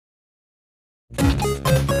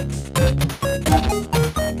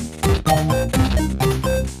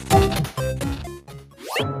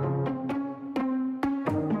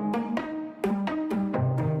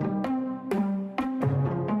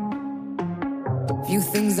Few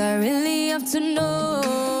things I really have to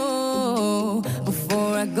know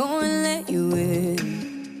before I go and let you in.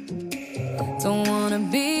 Don't wanna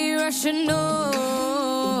be irrational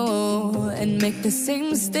and make the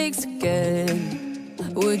same mistakes again.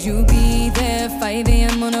 Would you be there 5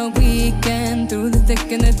 AM on a weekend? Through the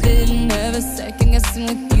thick and the thin, never second guessing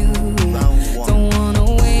with you. Don't wanna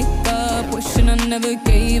wake up wishing I never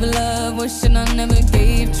gave love, wishing I never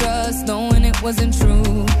gave trust, knowing it wasn't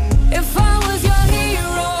true. If I was your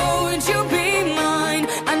hero, would you be mine?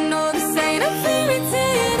 I know this ain't a fairy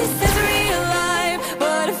tale, this is real life.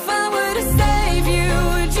 But if I were to save you,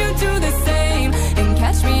 would you do the same? And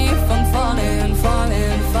catch me if I'm falling,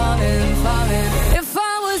 falling, falling, falling. If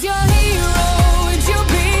I was your hero, would you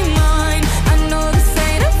be mine? I know this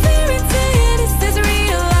ain't a fairy tale, this is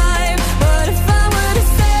real life. But if I were to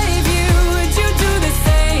save you, would you do the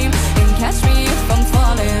same? And catch me if I'm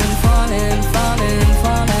falling, falling, falling,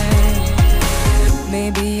 falling.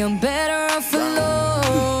 Maybe I'm better off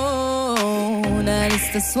alone, at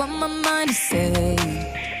least that's what my mind is saying.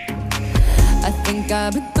 I think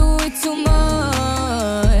I've been through it too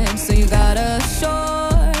much, so you gotta show